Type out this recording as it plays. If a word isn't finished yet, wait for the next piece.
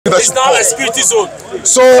leadership. It's now a security zone.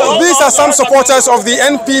 So these are some supporters of the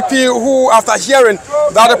NPP who, after hearing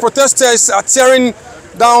that the protesters are tearing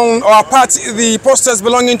down or apart the posters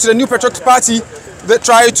belonging to the New Patriotic Party, they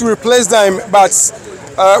try to replace them, but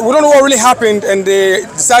we don't know what really happened, and they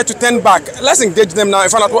decide to turn back. Let's engage them now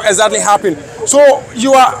and find out what exactly happened. So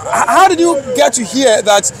how did you get to hear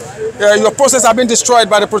that your posters have been destroyed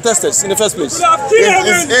by the protesters in the first place?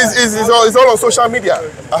 It's all on social media.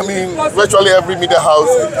 I mean, virtually every media house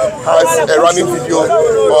has a running video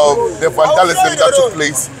of the vandalism that took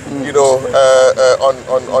place, you know,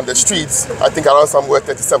 on the streets. I think around somewhere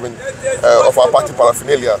 37 of our party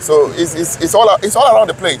paraphernalia. So it's all around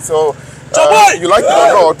the place. So. You like it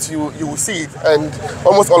or not, you will see it, and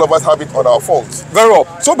almost all of us have it on our phones. Very well.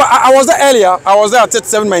 So, but I was there earlier. I was there at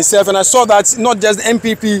 37 myself, and I saw that not just the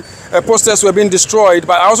NPP posters were being destroyed,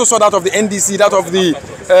 but I also saw that of the NDC, that of the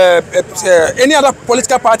any other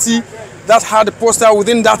political party that had a poster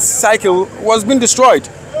within that cycle was being destroyed.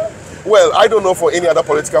 Well, I don't know for any other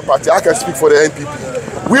political party. I can speak for the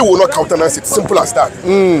NPP. We will not countenance it. Simple as that.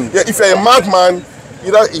 Yeah, if you're a madman,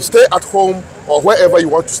 either you stay at home or wherever you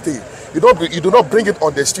want to stay. You do not bring it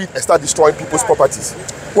on the street and start destroying people's properties.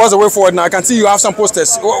 What's the way forward now? I can see you have some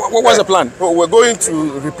posters. What's the plan? We're going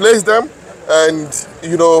to replace them, and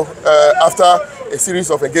you know, after a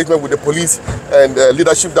series of engagement with the police and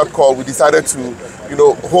leadership that call, we decided to, you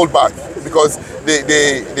know, hold back because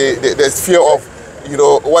there's fear of, you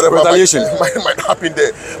know, whatever might happen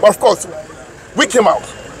there. But of course, we came out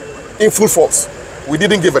in full force. We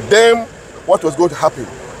didn't give a damn what was going to happen.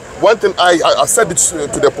 One thing I said it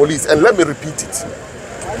to the police, and let me repeat it.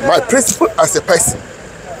 My principle as a person,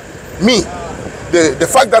 me, the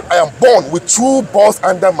fact that I am born with 2 balls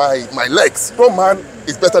under my legs, no man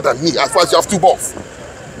is better than me as far as you have 2 balls.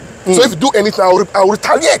 So if you do anything, I'll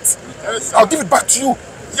retaliate. I'll give it back to you.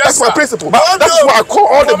 That's my principle. But that's why I call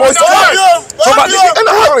all the boys tonight. So, and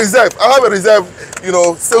I have a reserve. I have a reserve, you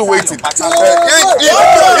know, still waiting. If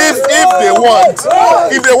they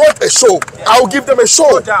want a show, I'll give them a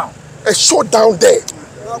show. A showdown there.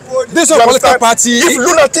 This is a political party. If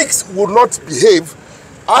lunatics would not behave,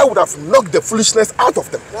 I would have knocked the foolishness out of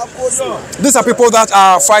them. These are people that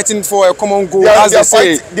are fighting for a common goal, they as they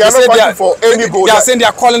say. They are not fighting for any goal. They are saying they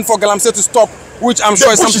are calling for Galamsey to stop, which I'm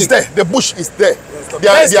sure is something. The bush is there. They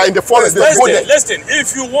are in the forest. They go there. Listen,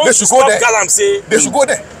 if you want to stop Galamsey, they should go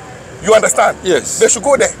there. You understand? Yes. They should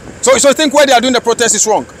go there. So you think where they are doing the protest is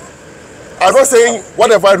wrong? I'm not saying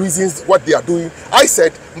whatever reasons what they are doing. I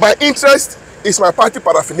said my interest is my party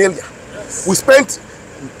paraphernalia. We spent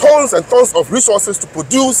tons and tons of resources to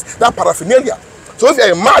produce that paraphernalia. So if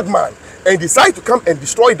you're a madman and decide to come and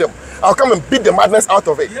destroy them, I'll come and beat the madness out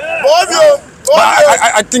of it. Yeah.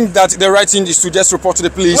 I think that the right thing is to just report to the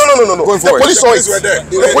police. No. Going forward. The police were there.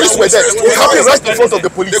 The police were there. It happened right in front of the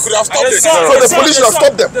police. They could have stopped it. So the police should have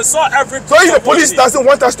stopped them. So if the police doesn't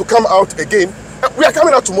want us to come out again, we are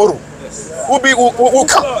coming out tomorrow. We'll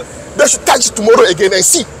come. They should touch it tomorrow again and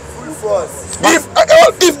see.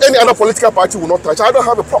 If any other political party will not touch, I don't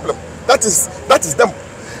have a problem. That is them.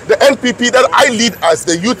 The NPP that I lead as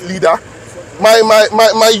the youth leader,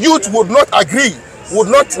 my youth would not agree, would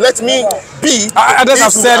not let me be. I just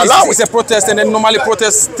have said it's a protest, and then normally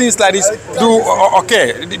protests, things like this do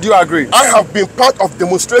okay. Do you agree? I have been part of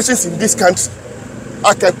demonstrations in this country.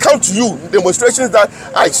 I can count to you demonstrations that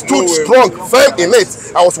I stood strong, firm in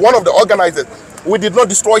it. I was one of the organizers. We did not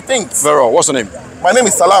destroy things. Very well. What's your name? My name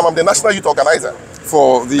is Salam. I'm the National Youth Organizer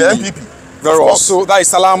for the NPP. Very well. So that is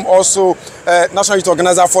Salam, also National Youth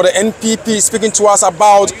Organizer for the NPP, speaking to us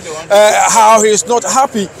about how he is not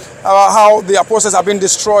happy how the posters have been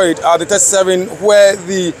destroyed at the 37, where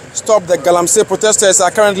the Stop the Galamsey protesters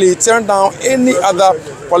are currently tearing down any other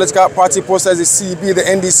political party posters, the CB, the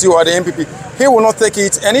NDC, or the NPP. He will not take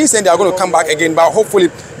it, and he's saying they are going to come back again, but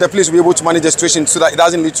hopefully the police will be able to manage the situation so that it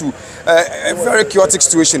doesn't lead to a very chaotic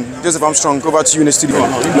situation. Joseph Armstrong, over to you in the studio. We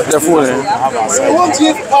won't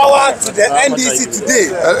give power to the NDC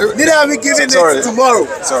today. Neither are we giving it tomorrow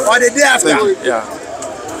or the day after. Yeah.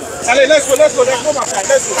 Allez, let's go, my friend,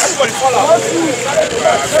 let's go. Everybody follow.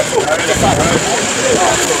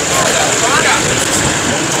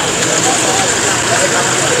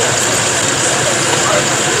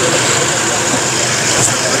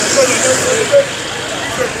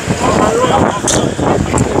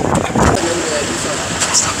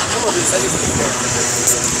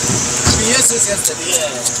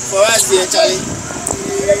 For us here, Charlie,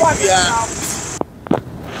 we are